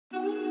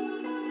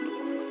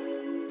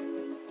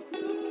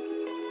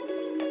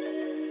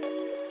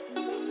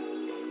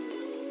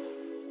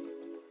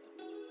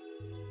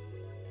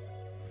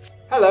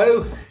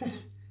Hello,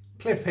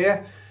 Cliff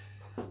here.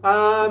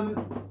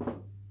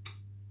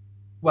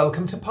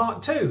 Welcome to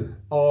part 2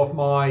 of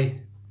my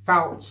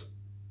Pfalz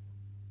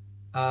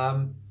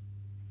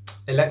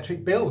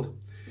electric build.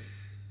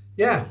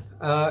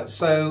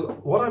 So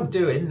what I'm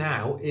doing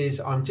now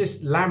is I'm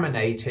just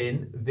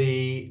laminating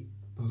the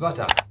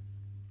rudder.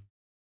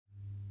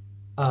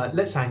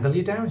 Let's angle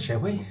you down, shall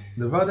we?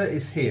 The rudder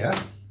is here.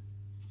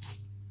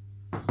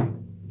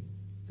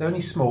 It's only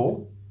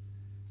small,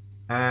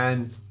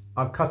 and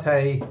I've cut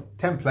a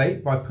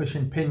template by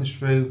pushing pins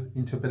through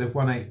into a bit of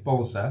 1/8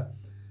 balsa,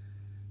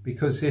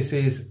 because this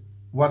is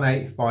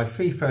 1/8 by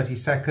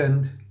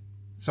 1/32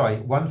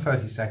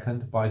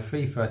 by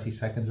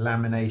 3/32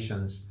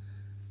 laminations,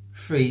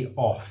 3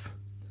 off.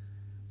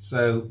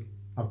 So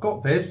I've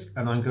got this,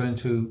 and I'm going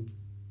to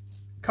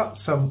cut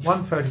some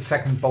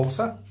 1/32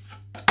 balsa.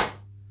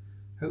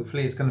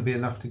 Hopefully it's going to be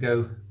enough to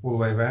go all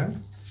the way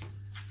around,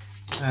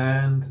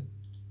 and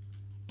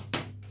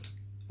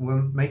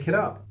we'll make it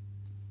up.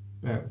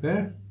 About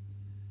there.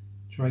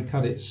 Try and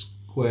cut it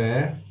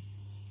square.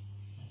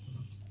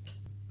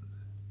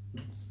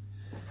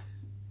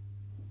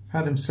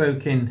 Had them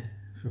soaking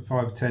for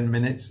 5-10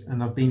 minutes,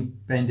 and I've been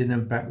bending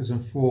them backwards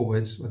and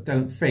forwards. I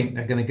don't think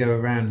they're going to go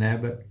around there,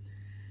 but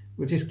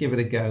we'll just give it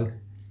a go.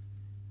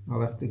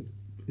 I'll have to,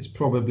 it's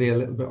probably a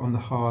little bit on the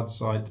hard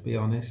side, to be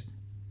honest.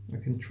 I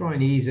can try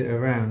and ease it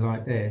around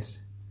like this,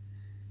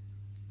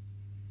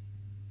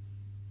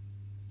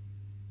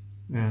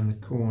 around the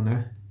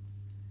corner.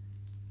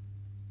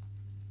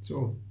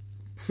 Sort of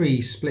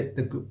pre-split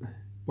the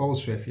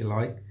balsa, if you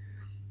like.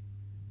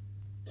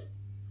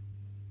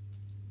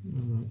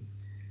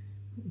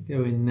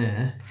 Go in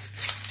there.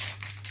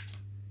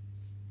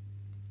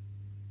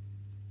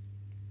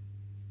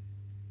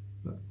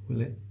 But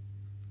will it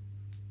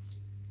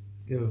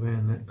go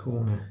around that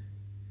corner?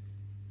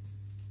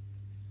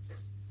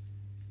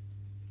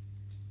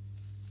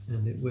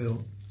 And it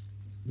will.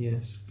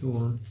 Yes, go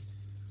on.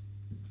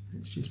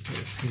 Let's just put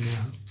a pin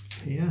out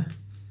here.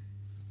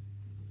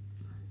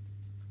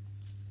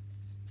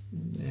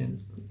 And then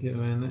get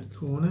around that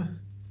corner.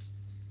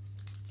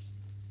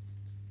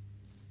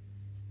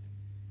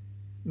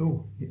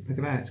 Oh, look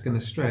at that, it's going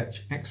to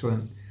stretch.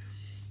 Excellent.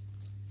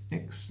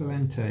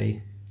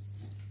 Excellente.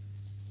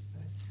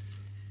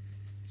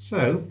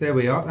 So, there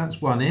we are,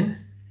 that's one in.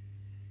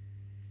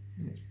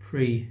 It's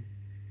this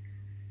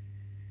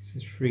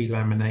is 3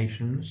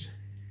 laminations.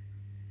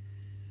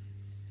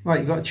 Right,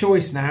 you've got a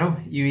choice now.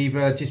 You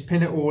either just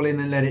pin it all in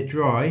and let it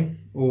dry,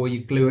 or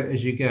you glue it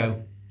as you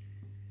go.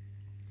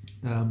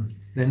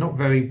 They're not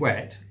very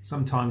wet.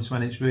 Sometimes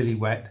when it's really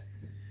wet,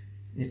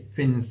 it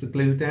thins the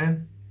glue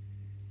down.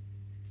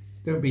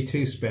 Don't be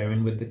too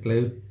sparing with the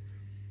glue.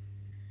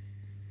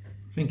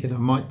 Thinking I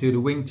might do the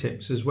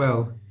wingtips as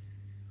well,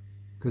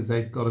 because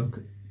they've got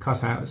them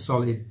cut out of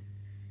solid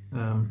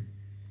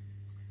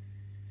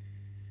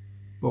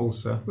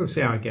balsa. We'll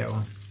see how I get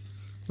on.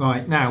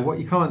 Right, now what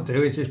you can't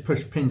do is just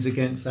push pins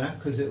against that,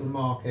 because it'll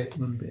mark it.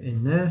 One bit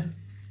in there,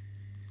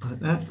 like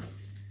that.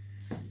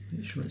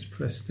 Make sure it's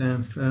pressed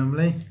down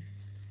firmly.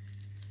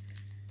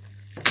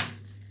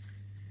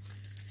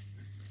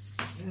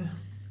 Yeah.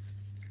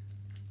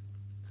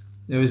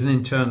 There is an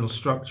internal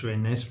structure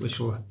in this,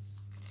 which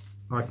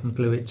I can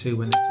glue it to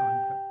when the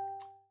time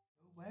comes.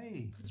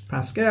 Away. It's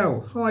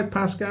Pascal. Hi,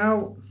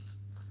 Pascal.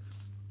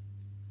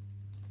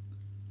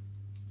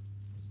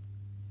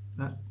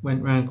 That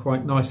went round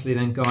quite nicely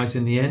then, guys,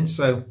 in the end.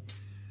 So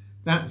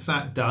that's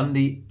that done.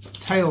 The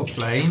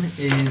tailplane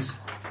is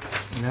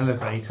an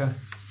elevator.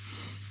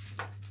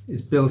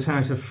 Is built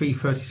out of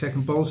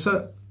 3/32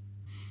 balsa.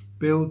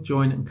 Build,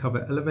 join and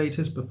cover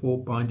elevators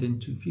before binding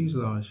to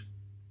fuselage.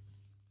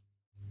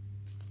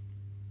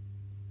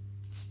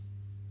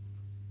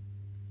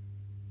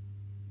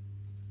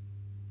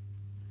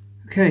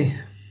 Okay,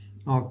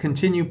 I'll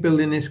continue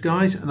building this,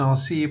 guys, and I'll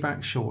see you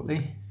back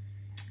shortly.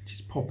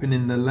 Just popping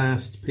in the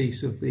last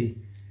piece of the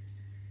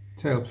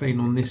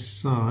tailplane on this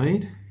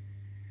side.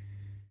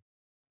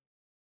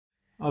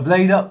 I've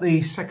laid up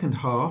the second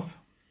half.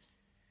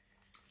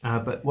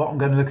 But what I'm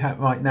going to look at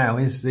right now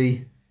is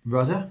the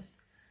rudder,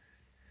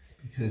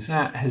 because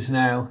that has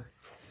now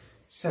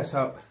set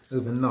up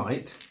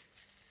overnight.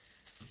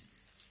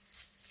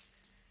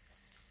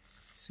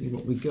 See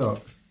what we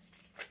got.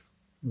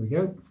 There we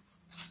go.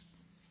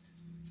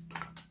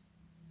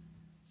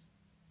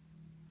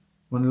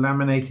 One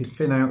laminated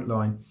thin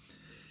outline.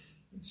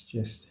 Let's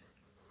just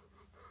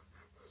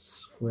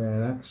square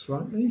that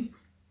slightly.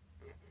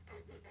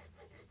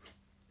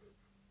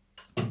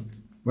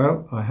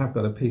 Well, I have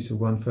got a piece of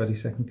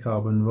 1/32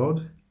 carbon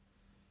rod.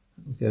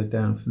 It'll go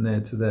down from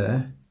there to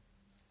there.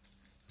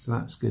 So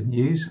that's good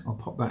news. I'll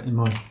pop that in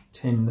my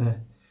tin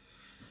there.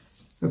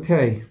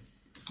 Okay,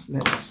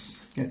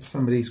 let's get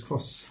some of these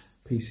cross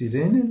pieces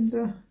in and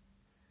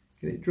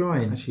get it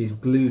drying. Actually, it's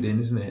glued in,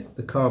 isn't it?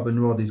 The carbon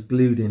rod is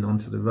glued in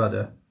onto the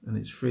rudder, and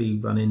it's free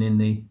running in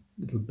the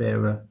little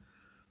bearer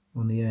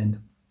on the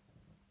end.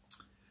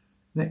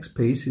 Next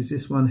piece is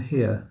this one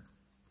here.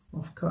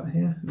 Off cut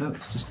here. Now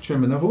let's just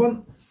trim another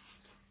one.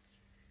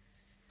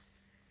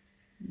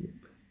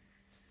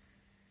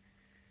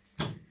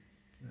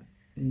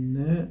 in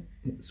there,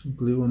 get some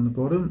glue on the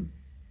bottom,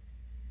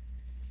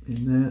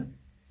 in there,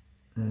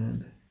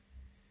 and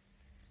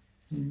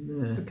in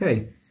there.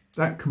 Okay,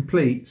 that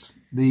completes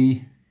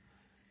the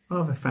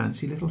rather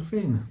fancy little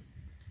fin.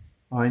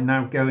 I'm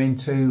now going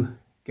to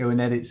go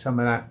and edit some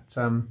of that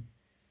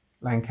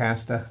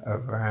Lancaster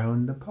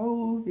around the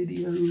pole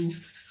video.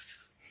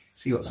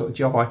 See what sort of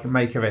job I can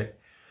make of it.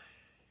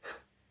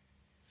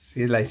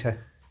 See you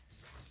later.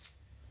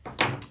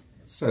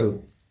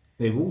 So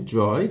they've all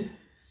dried.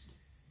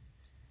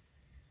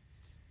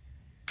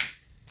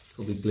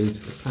 Probably glued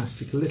to the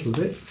plastic a little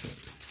bit,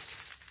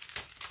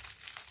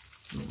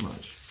 but not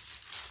much.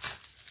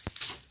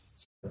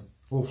 So,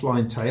 all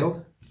flying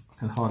tail. I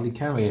can hardly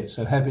carry it,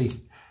 so heavy.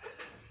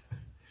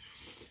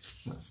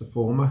 That's the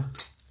former.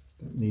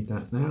 Don't need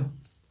that now.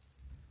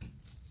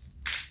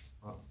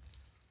 But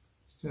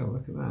still,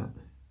 look at that.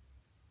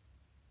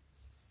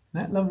 Isn't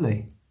that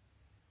lovely?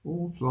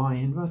 All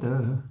flying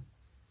rudder.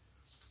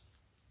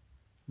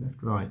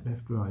 Left, right,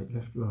 left, right,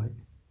 left, right.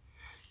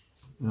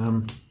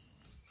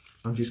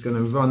 I'm just going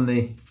to run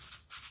the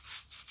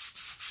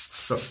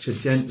structure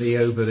gently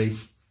over the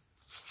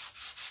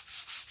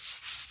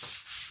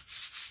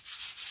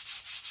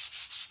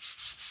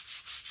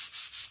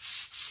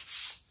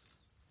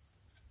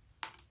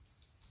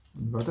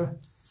rudder.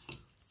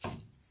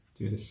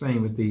 Do the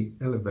same with the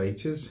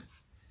elevators.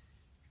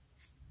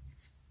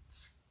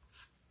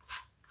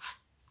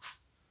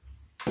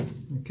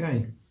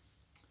 Okay,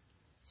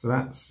 so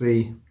that's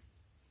the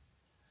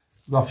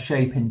rough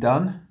shaping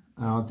done.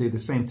 I'll do the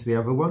same to the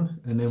other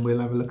one, and then we'll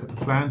have a look at the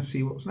plan and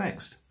see what's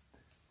next.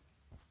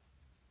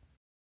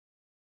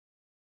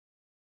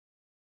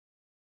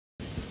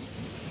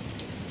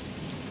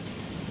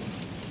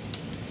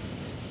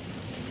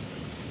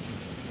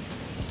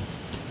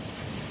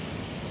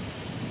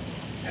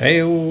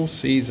 Hail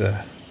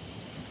Caesar.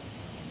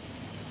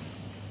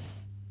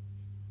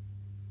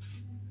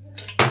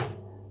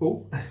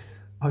 Oh,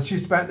 I was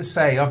just about to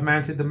say I've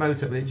mounted the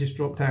motor, but it just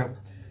dropped out.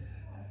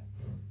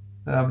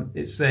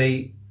 It's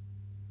a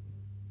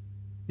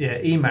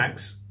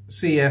Emax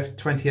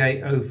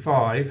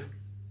CF2805.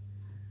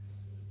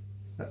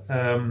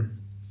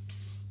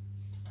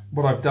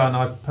 What I've done,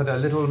 I've put a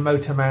little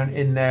motor mount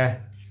in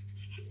there,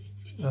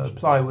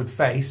 plywood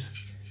face,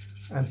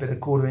 and a bit of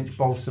 1/4 inch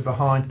bolster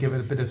behind, give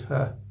it a bit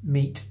of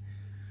meat.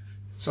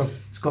 So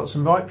it's got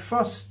some right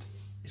thrust,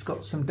 it's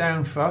got some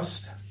down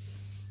thrust,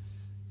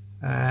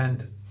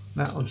 and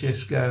that'll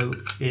just go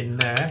in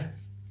there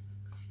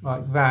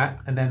like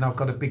that, and then I've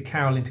got a big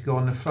cowling to go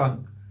on the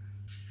front.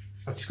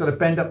 I've just got to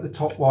bend up the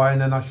top wire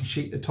and then I can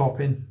sheet the top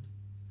in.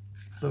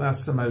 But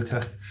that's the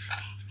motor.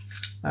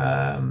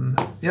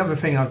 The other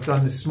thing I've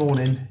done this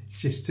morning is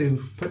just to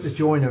put the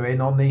joiner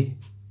in on the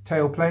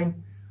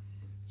tailplane.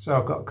 So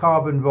I've got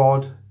carbon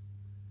rod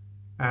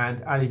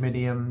and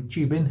aluminium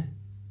tubing,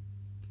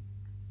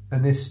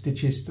 and this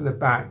stitches to the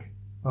back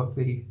of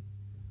the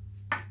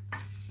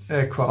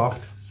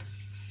aircraft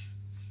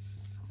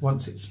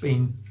once it's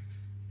been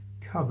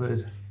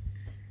covered.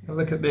 Now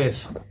look at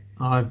this.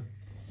 I'm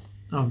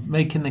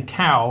making the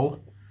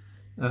cowl,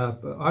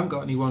 but I haven't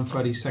got any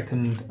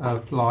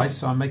 1/32 ply,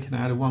 so I'm making it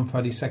out of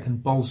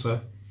 1/32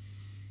 balsa.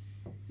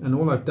 And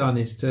all I've done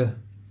is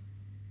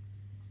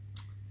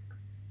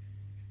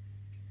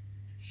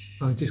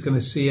I'm just going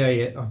to CA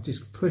it. I've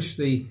just pushed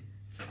the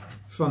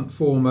front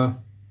former,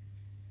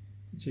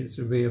 which is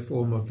the rear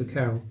former of the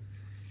cowl,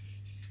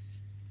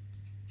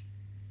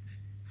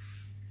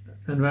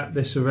 and wrap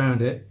this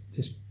around it.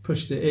 Just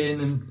pushed it in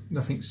and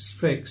nothing's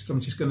fixed. I'm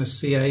just going to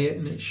CA it,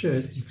 and it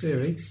should, in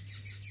theory,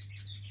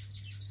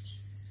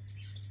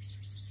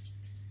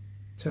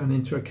 turn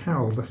into a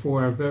cowl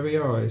before our very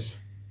eyes.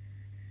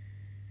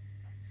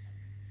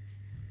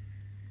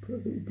 Put a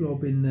little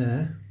blob in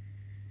there.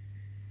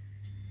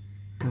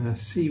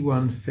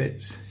 C1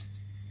 fits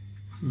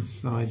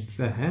inside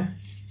there.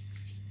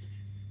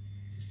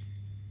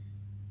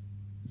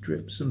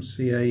 Drip some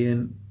CA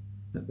in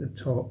at the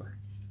top,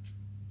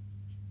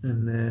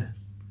 and there,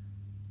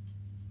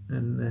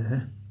 and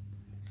there.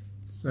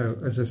 So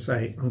as I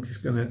say, I'm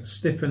just going to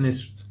stiffen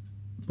this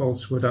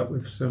balsa wood up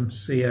with some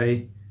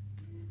CA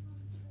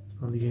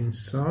on the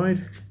inside.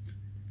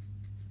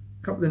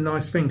 A couple of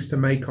nice things to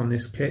make on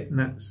this kit, and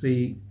that's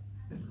the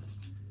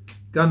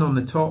gun on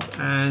the top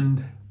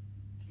and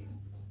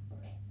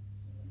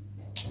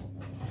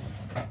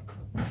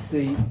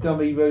the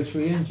dummy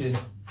rotary engine.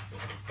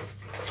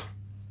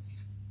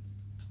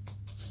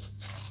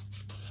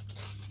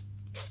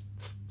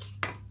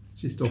 Let's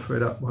just offer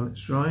it up while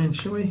it's drying,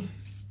 shall we?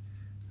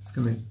 It's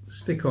going to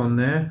stick on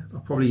there.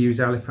 I'll probably use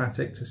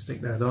aliphatic to stick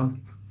that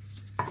on.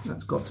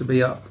 That's got to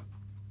be up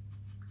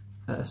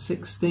at a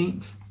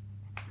 1/16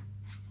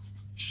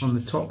 on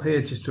the top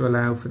here, just to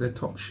allow for the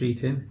top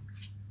sheeting.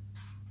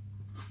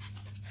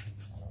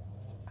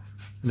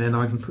 And then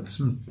I can put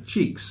some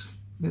cheeks,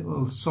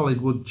 little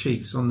solid wood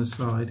cheeks on the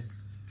side.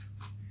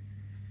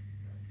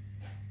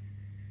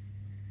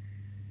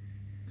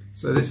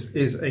 So this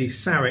is a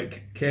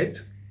Sarek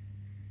kit.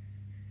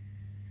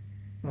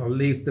 I'll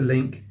leave the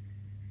link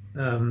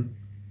in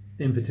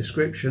in the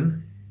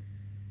description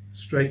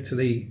straight to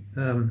the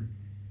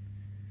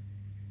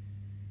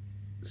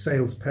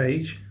sales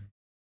page.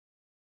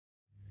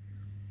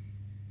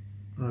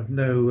 I've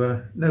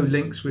no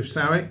links with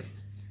Sarek,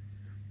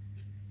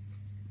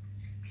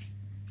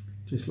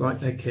 just like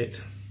their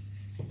kit.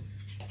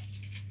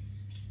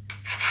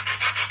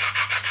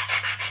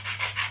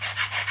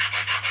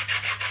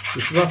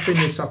 Just roughing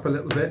this up a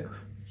little bit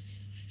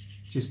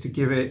just to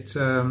give it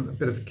a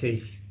bit of a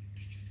key.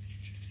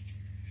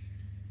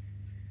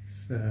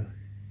 So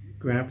it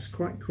grabs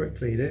quite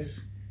quickly,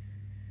 this.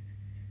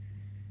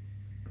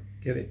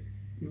 Get it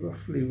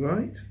roughly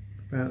right,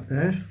 about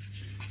there.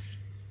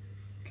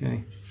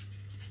 Okay,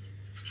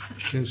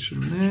 it goes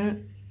from there,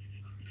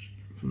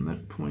 from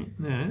that point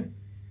there,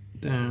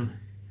 down.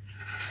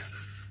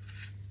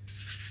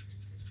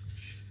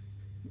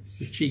 That's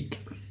the cheek.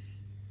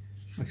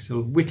 I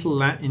can whittle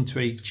that into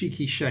a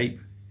cheeky shape.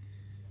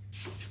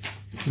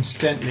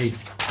 Incidentally,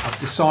 I've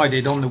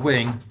decided on the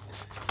wing,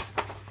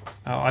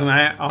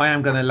 I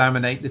am going to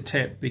laminate the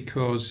tip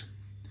because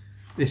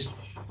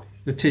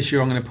the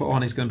tissue I'm going to put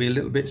on is going to be a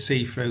little bit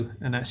see-through,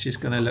 and that's just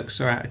going to look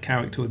so out of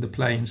character with the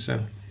plane. So,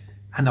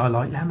 and I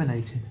like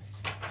laminating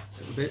a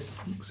little bit.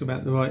 Looks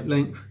about the right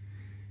length.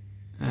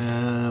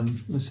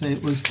 Let's say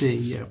it was D.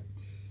 Yeah.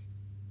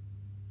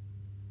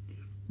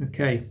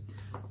 Okay.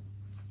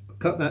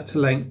 Cut that to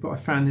length, but I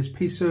found this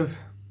piece of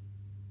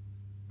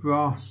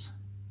brass.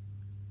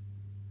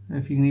 I don't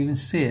know if you can even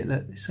see it.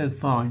 Look, it's so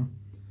fine.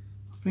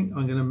 I think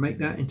I'm going to make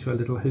that into a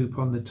little hoop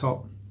on the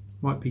top.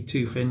 Might be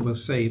too thin, we'll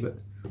see,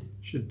 but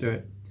should do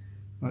it.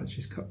 Right, let's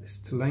just cut this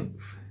to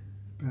length,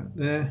 about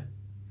there.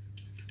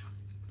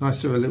 Nice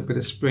to have a little bit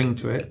of spring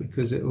to it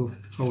because it'll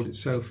hold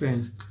itself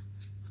in.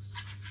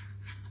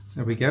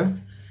 There we go.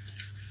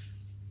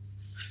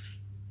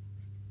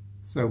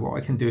 So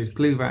what I can do is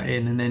glue that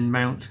in and then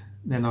mount.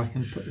 Then I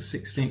can put the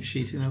 16th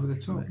sheet in over the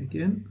top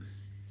again.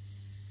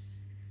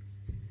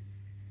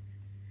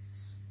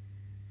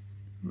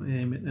 I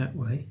aim it that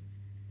way.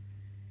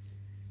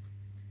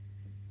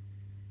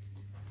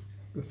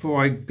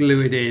 Before I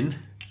glue it in,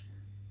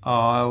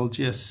 I'll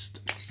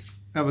just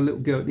have a little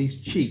go at these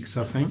cheeks,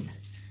 I think,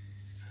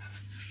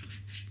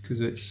 because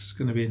it's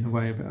going to be in the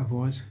way of it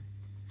otherwise.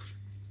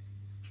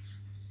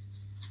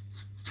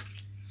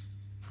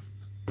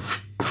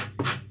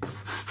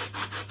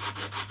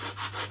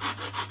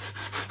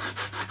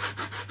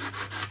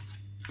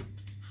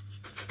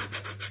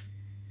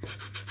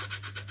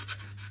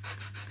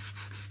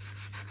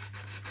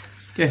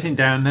 Getting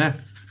down there.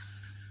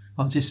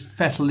 I'll just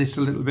fettle this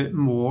a little bit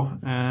more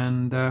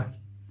and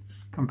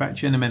come back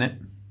to you in a minute.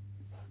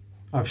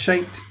 I've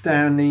shaped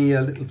down the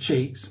little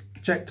cheeks,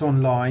 checked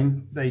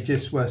online, they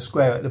just were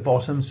square at the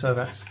bottom, so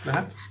that's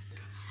that.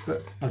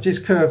 But I've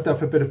just curved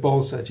up a bit of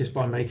balsa just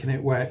by making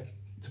it wet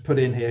to put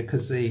in here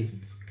because the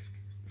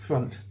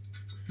front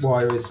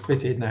wire is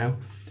fitted now.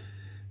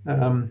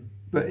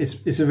 But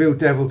it's a real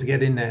devil to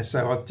get in there,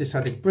 so I've just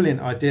had a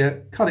brilliant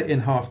idea, cut it in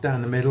half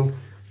down the middle.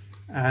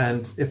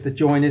 And if the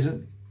join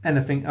isn't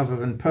anything other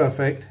than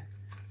perfect,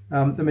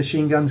 the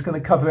machine gun's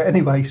going to cover it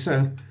anyway.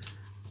 So,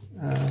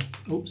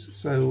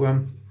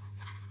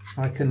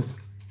 I can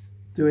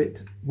do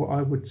it what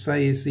I would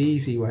say is the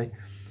easy way.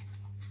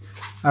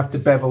 I have to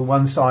bevel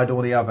one side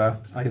or the other.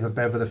 I either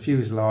bevel the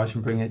fuselage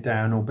and bring it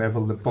down, or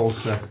bevel the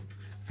balsa.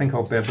 I think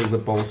I'll bevel the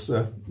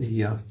balsa,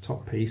 the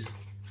top piece,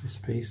 this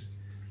piece.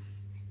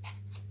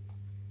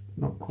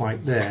 Not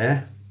quite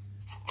there.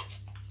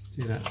 Let's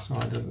do that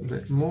side a little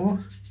bit more.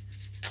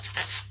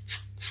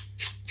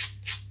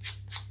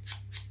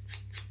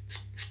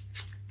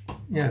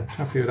 Yeah,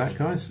 happy with that,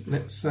 guys.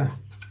 Let's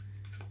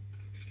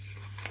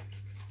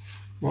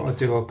what I'll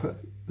do, I'll put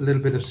a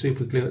little bit of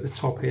super glue at the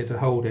top here to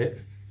hold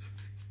it,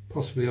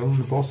 possibly on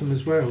the bottom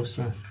as well.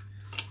 So,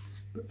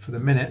 but for the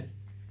minute,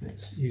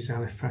 let's use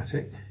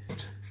aliphatic.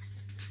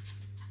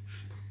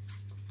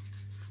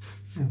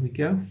 There we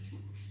go.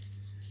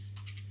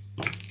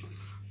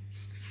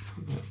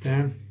 Put that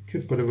down.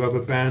 Could put a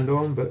rubber band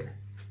on, but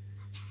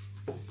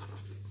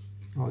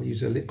I'll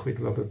use a liquid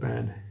rubber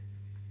band.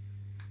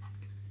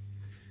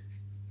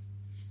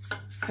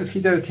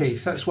 Okie dokie,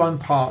 so that's one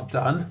part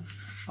done.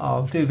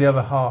 I'll do the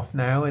other half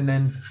now, and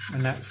then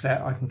when that's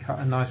set I can cut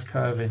a nice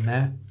curve in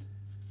there.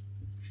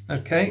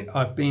 Okay,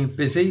 I've been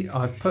busy.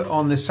 I've put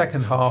on the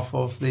second half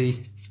of the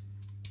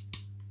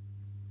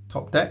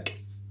top deck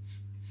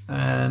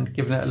and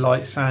given it a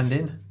light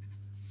sanding.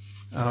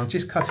 I'm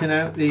just cutting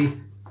out the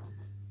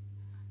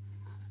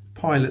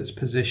pilot's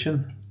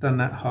position, done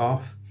that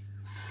half,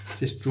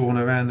 just drawn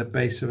around the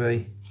base of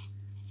a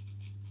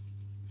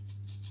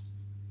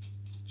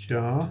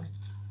jar.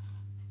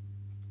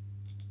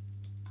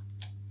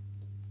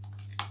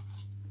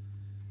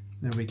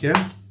 There we go.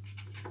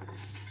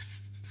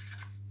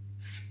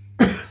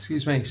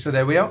 Excuse me. So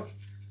there we are.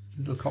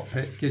 Little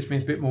cockpit gives me a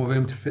bit more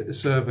room to fit the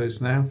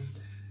servos now.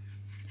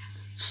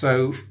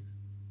 So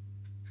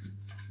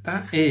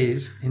that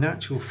is, in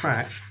actual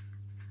fact,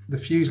 the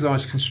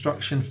fuselage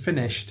construction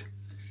finished.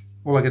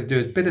 All I got to do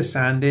is a bit of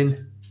sanding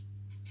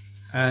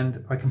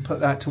and I can put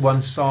that to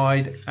one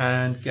side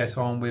and get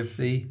on with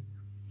the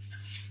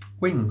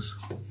wings.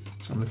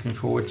 So I'm looking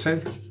forward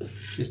to.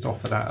 Just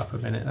offer that up a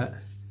minute.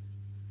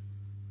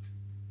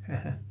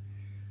 That.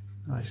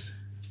 Nice.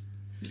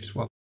 Just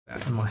want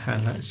that in my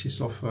hand. Let's just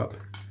offer up.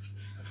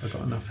 Have I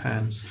got enough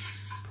hands?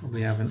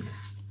 Probably haven't.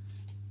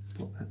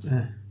 Put that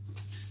there.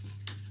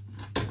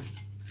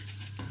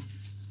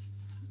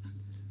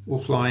 All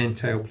flying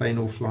tailplane,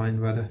 all flying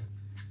rudder.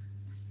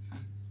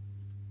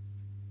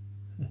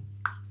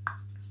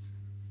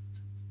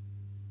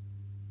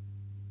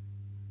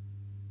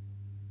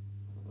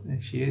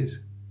 There she is.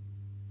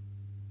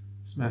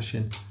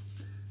 Smashing.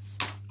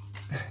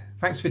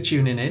 Thanks for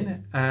tuning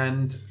in,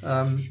 and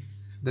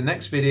the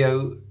next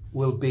video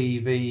will be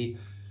the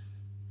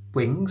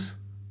wings,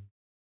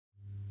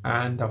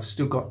 and I've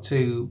still got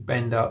to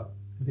bend up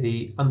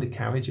the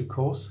undercarriage, of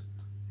course.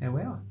 There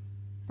we are.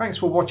 Thanks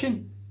for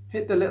watching.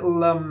 Hit the little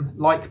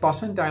like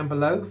button down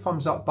below,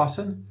 thumbs up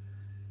button,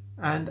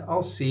 and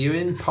I'll see you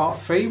in part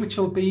 3, which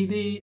will be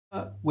the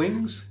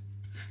wings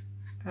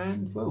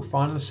and, well,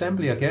 final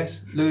assembly, I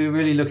guess. Louis,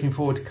 really looking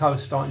forward to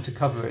starting to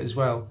cover it as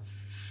well.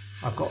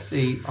 I'm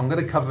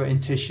going to cover it in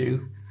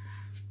tissue.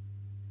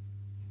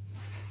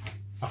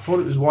 I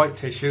thought it was white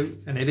tissue,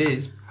 and it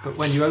is, but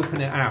when you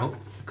open it out,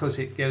 because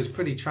it goes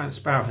pretty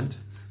transparent,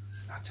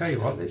 I'll tell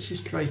you what, let's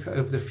just drape it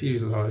over the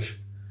fuselage.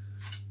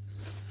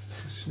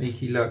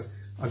 Sneaky look.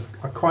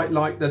 I quite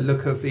like the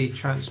look of the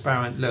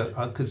transparent look,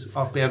 because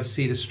I'll be able to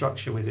see the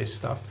structure with this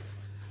stuff.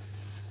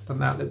 Doesn't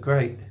that look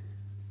great?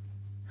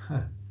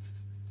 Huh.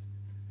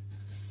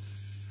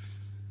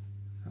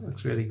 That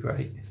looks really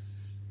great.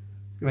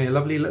 It's going to be a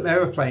lovely little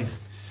aeroplane.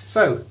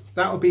 So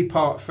that will be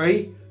part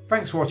 3.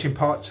 Thanks for watching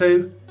part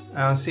 2.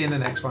 I'll see you in the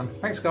next one.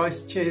 Thanks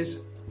guys. Cheers.